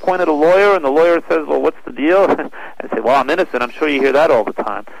 They get appointed a lawyer, and the lawyer says, well, what's the deal? And say, well, I'm innocent. I'm sure you hear that all the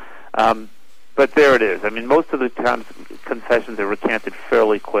time. But there it is. Most of the times confessions are recanted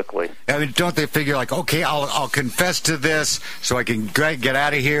fairly quickly. Don't they figure okay, I'll confess to this so I can get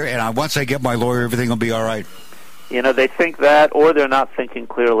out of here, and once I get my lawyer, everything will be all right? They think that, or they're not thinking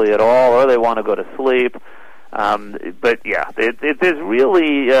clearly at all, or they want to go to sleep. But yeah, there's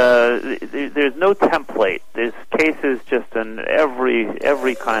really there's no template. This case is just in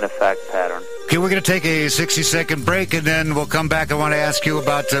every kind of fact pattern. Okay, we're going to take a 60-second break, and then we'll come back. I want to ask you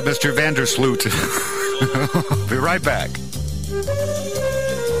about Mr. Vandersloot. Be right back.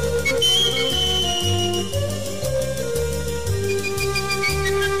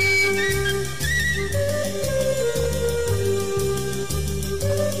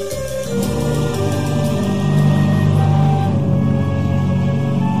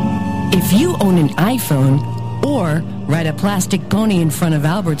 If you own an iPhone or ride a plastic pony in front of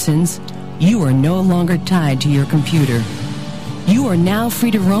Albertsons, you are no longer tied to your computer. You are now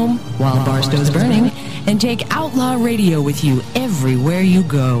free to roam while Barstow's burning and take Outlaw Radio with you everywhere you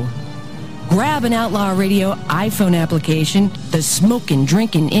go. Grab an Outlaw Radio iPhone application. The smoking,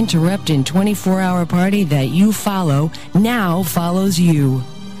 drinking, interrupting 24-hour party that you follow now follows you.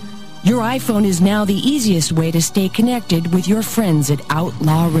 Your iPhone is now the easiest way to stay connected with your friends at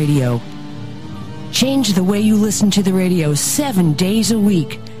Outlaw Radio. Change the way you listen to the radio 7 days a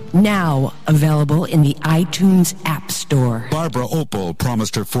week. Now available in the iTunes App Store. Barbara Opal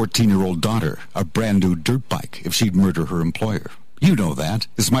promised her 14-year-old daughter a brand new dirt bike if she'd murder her employer. You know that.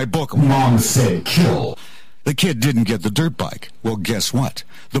 It's my book, Mom Said Kill. The kid didn't get the dirt bike. Well, guess what?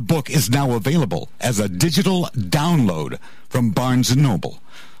 The book is now available as a digital download from Barnes & Noble.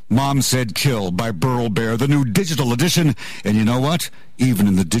 Mom Said Kill by Burl Bear, the new digital edition. And you know what? Even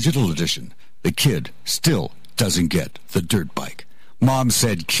in the digital edition, the kid still doesn't get the dirt bike. Mom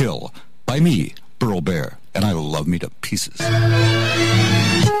Said Kill by me, Burl Bear, and I love me to pieces.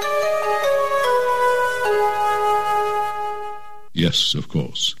 Yes, of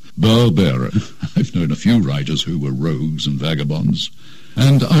course. Burl Bear. I've known a few writers who were rogues and vagabonds.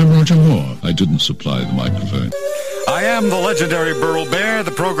 And I'm Roger Moore. I didn't supply the microphone. I am the legendary Burl Bear.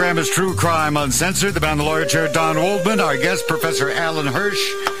 The program is True Crime Uncensored. The man, the lawyer chair, Don Waldman. Our guest, Professor Alan Hirsch.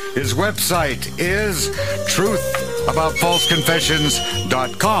 His website is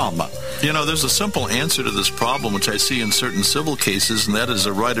truthaboutfalseconfessions.com. There's a simple answer to this problem, which I see in certain civil cases, and that is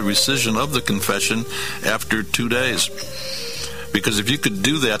a right of rescission of the confession after 2 days. Because if you could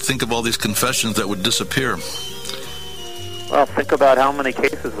do that, think of all these confessions that would disappear. Well, think about how many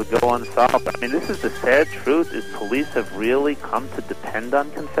cases would go unsolved. This is the sad truth, is police have really come to depend on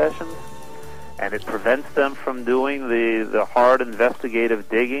confessions, and it prevents them from doing the hard investigative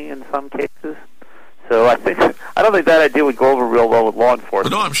digging in some cases. So I don't think that idea would go over real well with law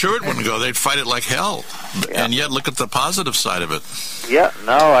enforcement. No, I'm sure it wouldn't go. They'd fight it like hell. Yeah. And yet look at the positive side of it. Yeah,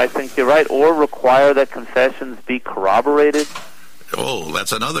 no, I think you're right. Or require that confessions be corroborated. Oh,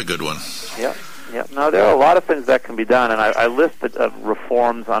 that's another good one. Yeah. Yeah, no, there are a lot of things that can be done, and I listed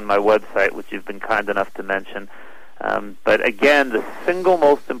reforms on my website, which you've been kind enough to mention. But again, the single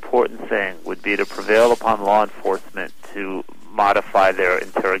most important thing would be to prevail upon law enforcement to modify their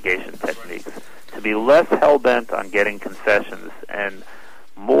interrogation techniques, to be less hell-bent on getting confessions and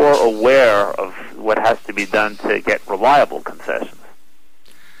more aware of what has to be done to get reliable confessions.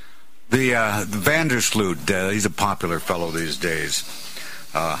 The Vandersloot, he's a popular fellow these days.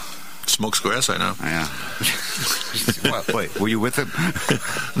 Smokes grass, I know. Yeah. Wait, were you with him?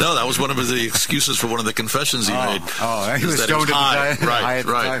 No, that was one of the excuses for one of the confessions he made. Oh, he was stoned high. at the time.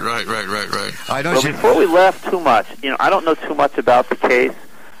 Right. I know. Well, before we laugh too much, I don't know too much about the case,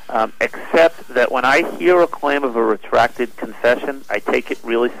 except that when I hear a claim of a retracted confession, I take it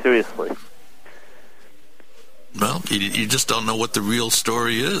really seriously. Well, you just don't know what the real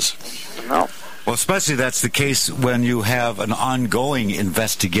story is. No. Well, especially that's the case when you have an ongoing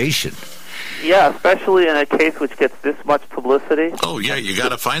investigation. Yeah, especially in a case which gets this much publicity. Oh, yeah, you got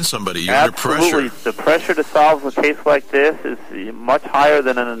to find somebody. You're under pressure. Absolutely. The pressure to solve a case like this is much higher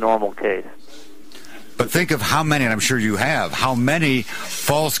than in a normal case. But think of how many, and I'm sure you have, how many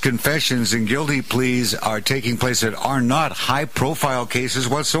false confessions and guilty pleas are taking place that are not high-profile cases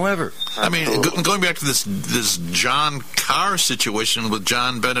whatsoever. I mean, going back to this John Carr situation with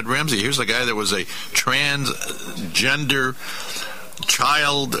John Bennett Ramsey, here's a guy that was a transgender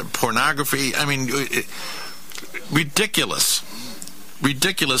child pornography. I mean, ridiculous.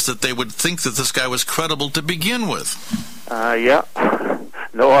 Ridiculous that they would think that this guy was credible to begin with. Yeah.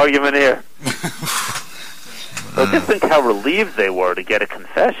 No argument here. Well, just think how relieved they were to get a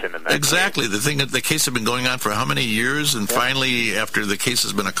confession in that Exactly. case. The case had been going on for how many years, and finally, after the case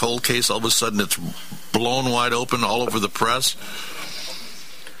has been a cold case, all of a sudden it's blown wide open all over the press.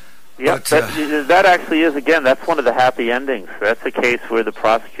 Yeah, that actually is, again, that's one of the happy endings. That's a case where the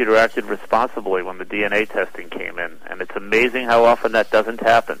prosecutor acted responsibly when the DNA testing came in, and it's amazing how often that doesn't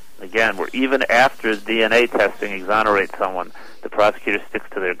happen. Again, where even after DNA testing exonerates someone, the prosecutor sticks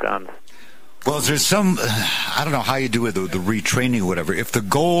to their guns. Well, there's some, I don't know how you do it, the retraining or whatever. If the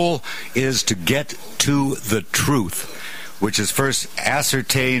goal is to get to the truth, which is first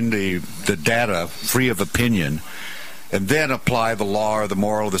ascertain the data free of opinion, and then apply the law or the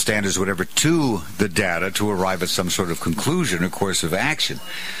moral, the standards, whatever, to the data to arrive at some sort of conclusion or course of action.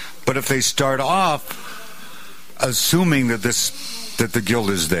 But if they start off assuming that the guilt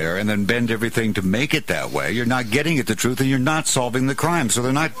is there and then bend everything to make it that way, you're not getting at the truth and you're not solving the crime. So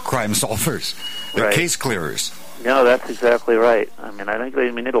they're not crime solvers. They're case clearers. No, that's exactly right. I mean, I think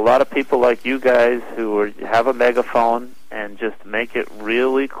we need a lot of people like you guys who have a megaphone and just make it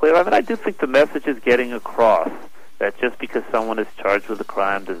really clear. I mean, I do think the message is getting across that just because someone is charged with a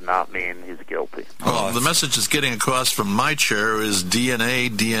crime does not mean he's guilty. Well, the message that's getting across from my chair is DNA,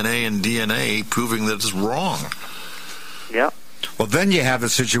 DNA, and DNA proving that it's wrong. Yeah. Well, then you have a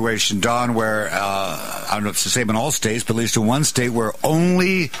situation, Don, where, I don't know if it's the same in all states, but at least in one state where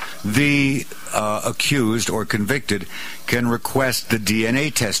only the accused or convicted can request the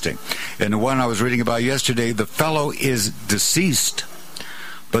DNA testing. And the one I was reading about yesterday, the fellow is deceased,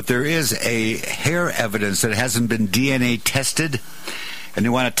 but there is a hair evidence that hasn't been DNA tested, and they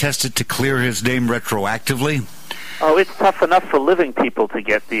want to test it to clear his name retroactively. Oh, it's tough enough for living people to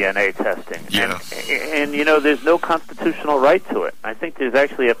get DNA testing. Yeah. And you know, there's no constitutional right to it. I think there's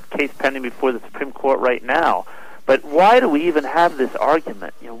actually a case pending before the Supreme Court right now. But why do we even have this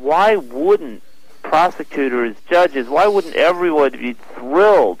argument? You know, why wouldn't prosecutors, judges, why wouldn't everyone be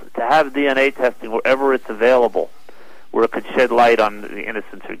thrilled to have DNA testing wherever it's available, where it could shed light on the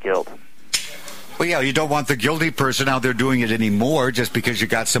innocence or guilt? Well, yeah, you don't want the guilty person out there doing it anymore just because you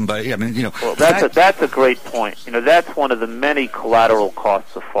got somebody. I mean, you know. Well, that's a great point. You know, that's one of the many collateral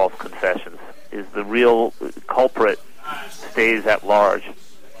costs of false confessions. Is the real culprit stays at large.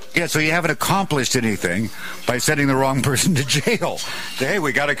 Yeah, so you haven't accomplished anything by sending the wrong person to jail. Say, hey,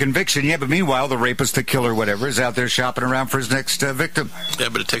 we got a conviction. Yeah, but meanwhile, the rapist, the killer, whatever, is out there shopping around for his next victim. Yeah,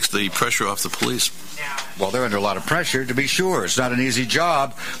 but it takes the pressure off the police. Well, they're under a lot of pressure, to be sure. It's not an easy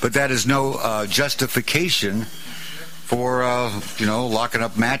job, but that is no justification for, locking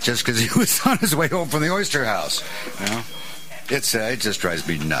up Matt just because he was on his way home from the Oyster House. You know? It just drives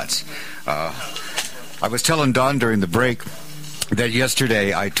me nuts. I was telling Don during the break that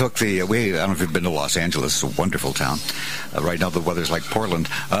yesterday I took I don't know if you've been to Los Angeles. It's a wonderful town. Right now the weather's like Portland.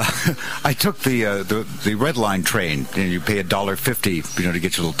 I took the Red Line train, and you pay $1.50, to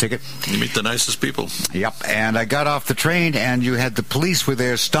get your little ticket. You meet the nicest people. Yep. And I got off the train, and you had the police were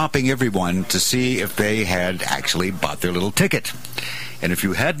there stopping everyone to see if they had actually bought their little ticket. And if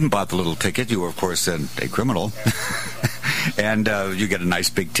you hadn't bought the little ticket, you were, of course, then a criminal. And you get a nice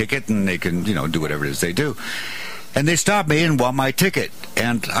big ticket, and they can, do whatever it is they do. And they stopped me and want my ticket.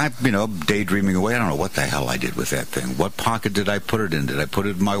 And I'm, daydreaming away. I don't know what the hell I did with that thing. What pocket did I put it in? Did I put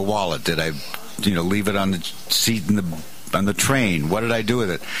it in my wallet? Did I, leave it on the seat on the train? What did I do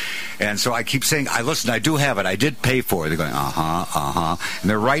with it? And so I keep saying, I do have it. I did pay for it. They're going, And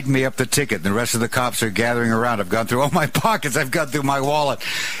they're writing me up the ticket. And the rest of the cops are gathering around. I've gone through all my pockets. I've gone through my wallet.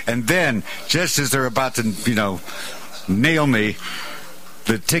 And then, just as they're about to, nail me,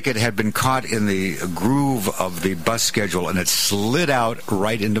 the ticket had been caught in the groove of the bus schedule, and it slid out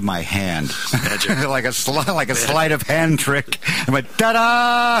right into my hand, like a sleight of hand trick. I went,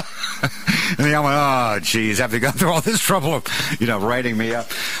 ta-da! And then I went, oh, geez, after gone through all this trouble of, writing me up.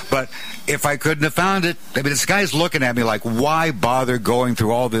 But if I couldn't have found it, this guy's looking at me like, why bother going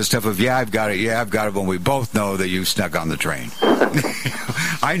through all this stuff of, I've got it, when we both know that you snuck on the train.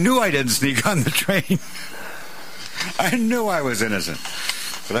 I knew I didn't sneak on the train. I knew I was innocent.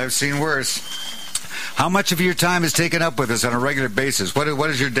 but I've seen worse. How much of your time is taken up with this on a regular basis? What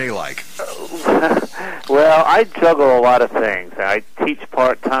is your day like? Well, I juggle a lot of things. I teach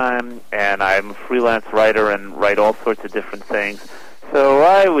part-time, and I'm a freelance writer and write all sorts of different things. So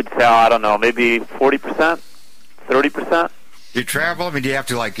I would say, I don't know, maybe 40%, 30%. You travel? I mean, do you have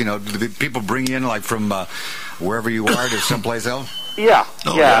to, do people bring you in, from wherever you are to someplace else? Yeah.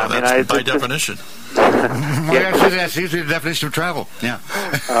 Oh, yeah. That's by definition. That's usually the definition of travel. Yeah.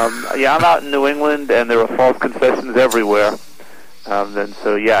 I'm out in New England, and there are false confessions everywhere.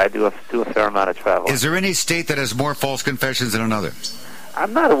 I do a fair amount of travel. Is there any state that has more false confessions than another?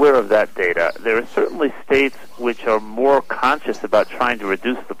 I'm not aware of that data. There are certainly states which are more conscious about trying to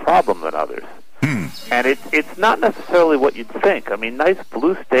reduce the problem than others. And it's not necessarily what you'd think. I mean, nice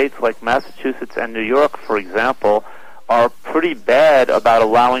blue states like Massachusetts and New York, for example, are pretty bad about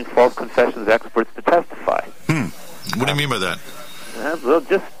allowing false confessions experts to testify. What do you mean by that? Well,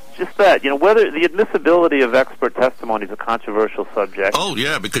 just that. Whether the admissibility of expert testimony is a controversial subject. Oh,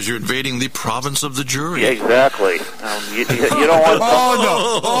 yeah, because you're invading the province of the jury. Yeah, exactly. You don't want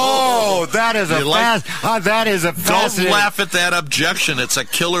to... Oh, that is that is a fascinating... Don't laugh at that objection. It's a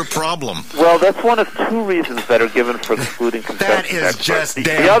killer problem. Well, that's one of two reasons that are given for excluding confessions. That is experts. just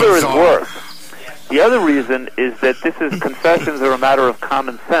damn The other bizarre. is worse. The other reason is that confessions are a matter of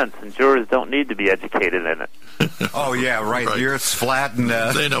common sense, and jurors don't need to be educated in it. Oh, yeah, right. The Earth's flat, and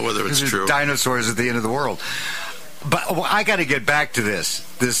they know whether it's true. Dinosaurs at the end of the world. But I got to get back to this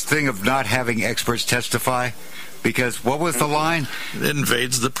thing of not having experts testify, because what was the line? It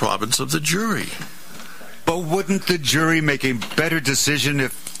invades the province of the jury. But wouldn't the jury make a better decision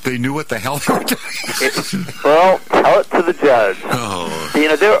if they knew what the hell they were doing? Well, tell it to the judge. Oh.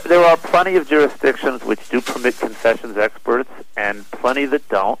 There are plenty of jurisdictions which do permit confessions experts, and plenty that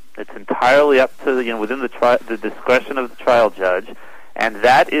don't. It's entirely up to within the discretion of the trial judge, and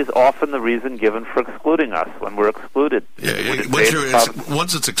that is often the reason given for excluding us when we're excluded. Yeah,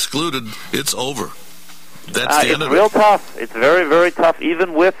 once it's excluded, it's over. That's the end of it. It's real tough. It's very, very tough,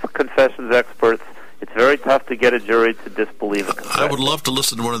 even with confessions experts. It's very tough to get a jury to disbelieve a confession. I would love to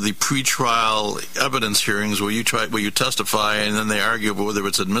listen to one of the pre-trial evidence hearings where you testify and then they argue about whether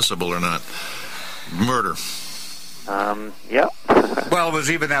it's admissible or not. Murder. Yeah. Well, it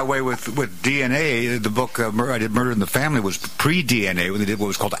was even that way with DNA. The book I did, Murder in the Family, was pre-DNA when they did what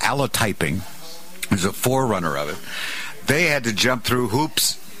was called allotyping. It was a forerunner of it. They had to jump through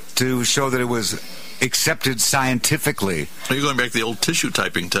hoops to show that it was accepted scientifically. Are you going back to the old tissue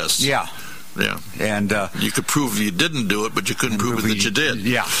typing tests? Yeah. Yeah. And you could prove you didn't do it, but you couldn't prove that you did.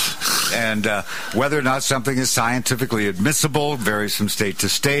 Yeah. And whether or not something is scientifically admissible varies from state to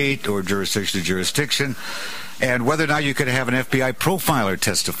state or jurisdiction to jurisdiction. And whether or not you could have an FBI profiler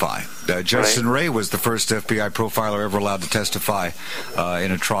testify. Justin Ray was the first FBI profiler ever allowed to testify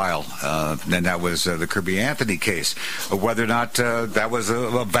in a trial, and that was the Kirby Anthony case. Whether or not that was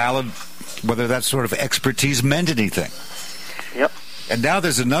a valid, whether that sort of expertise meant anything. Yep. And now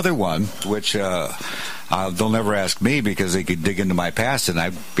there's another one, which they'll never ask me because they could dig into my past and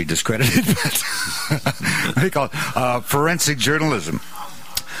I'd be discredited. They call it forensic journalism,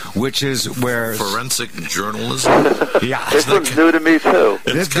 which is where... Forensic journalism? Yeah. This one's new to me, too.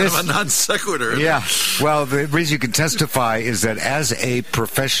 It's kind of a non sequitur. Yeah. Well, the reason you can testify is that as a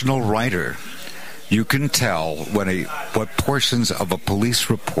professional writer, you can tell what portions of a police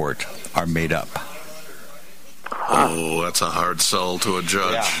report are made up. Oh, that's a hard sell to a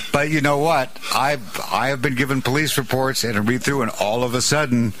judge. Yeah. But you know what? I have been given police reports and I read through, and all of a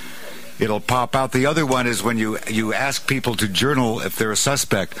sudden it'll pop out. The other one is when you ask people to journal if they're a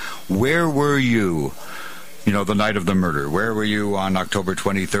suspect. Where were you? The night of the murder. Where were you on October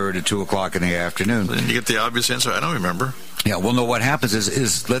 23rd at 2 o'clock in the afternoon? And you get the obvious answer. I don't remember. Yeah. Well, no. What happens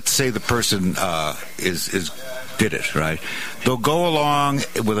is let's say the person did it, right? They'll go along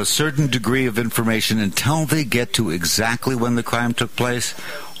with a certain degree of information until they get to exactly when the crime took place.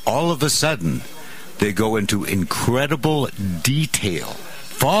 All of a sudden, they go into incredible detail,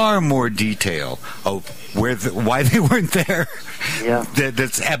 far more detail of why they weren't there. Yeah.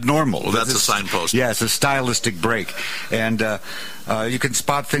 That's abnormal. Well, that's a signpost. Yeah, it's a stylistic break. And you can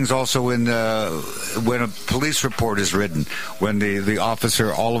spot things also in when a police report is written, when the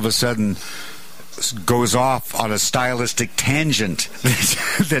officer all of a sudden goes off on a stylistic tangent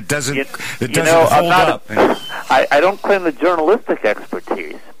that doesn't hold up. I don't claim the journalistic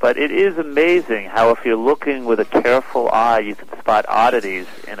expertise, but it is amazing how if you're looking with a careful eye, you can spot oddities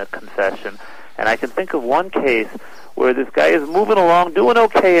in a confession. And I can think of one case where this guy is moving along, doing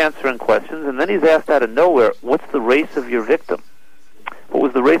okay, answering questions, and then he's asked out of nowhere, what's the race of your victim? What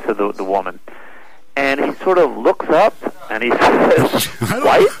was the race of the woman? and he sort of looks up and he says,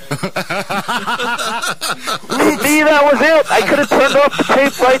 "What?" Me, that was it. I could have turned off the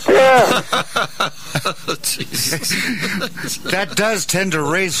tape right there. Jesus. That does tend to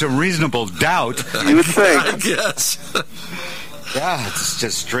raise some reasonable doubt. You would think. I guess. Yeah, it's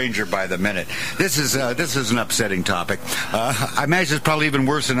just stranger by the minute. This is an upsetting topic. I imagine it's probably even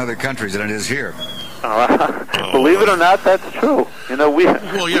worse in other countries than it is here. Believe it or not, that's true. You know,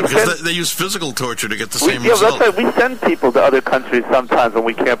 because they use physical torture to get the same result. That's right. We send people to other countries sometimes when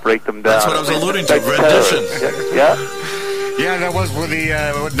we can't break them down. That's what I was alluding to. Rendition. Yeah. Yeah, that was with the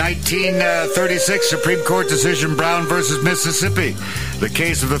 1936 Supreme Court decision, Brown versus Mississippi. The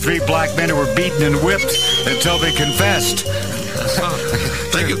case of the 3 black men who were beaten and whipped until they confessed.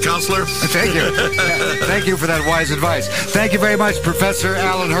 Thank you, counselor. Thank you. Thank you for that wise advice. Thank you very much, Professor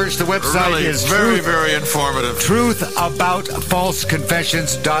Alan Hirsch. The website is very informative.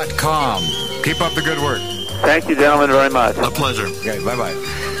 truthaboutfalseconfessions.com. Keep up the good work. Thank you, gentlemen, very much. A pleasure. Okay, bye-bye.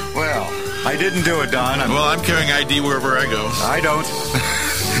 Well, I didn't do it, Don. I'm carrying ID wherever I go. I don't.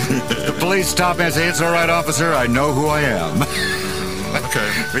 The police stop me and say, "It's all right, officer. I know who I am."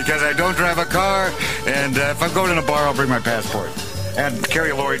 Okay. Because I don't drive a car, and if I'm going in a bar, I'll bring my passport. And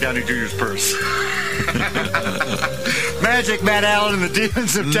carry a Lori Downey Jr.'s purse. Magic Matt Allen and the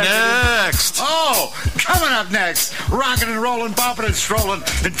Demons of Texas. Next. Oh, coming up next. Rocking and rolling, bopping and strolling,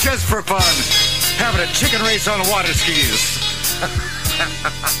 and just for fun, having a chicken race on water skis.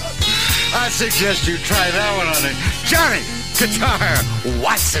 I suggest you try that one on it. Johnny Guitar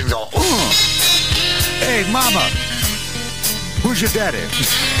Watson. Hey, Mama. Who's your daddy?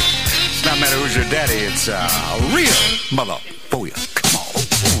 It's not matter who's your daddy. It's a real mother for you. Come on.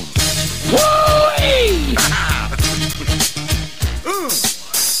 Woo-wee!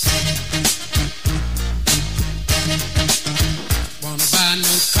 Wanna buy a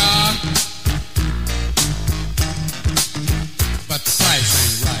new car, but the price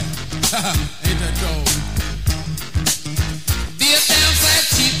ain't right.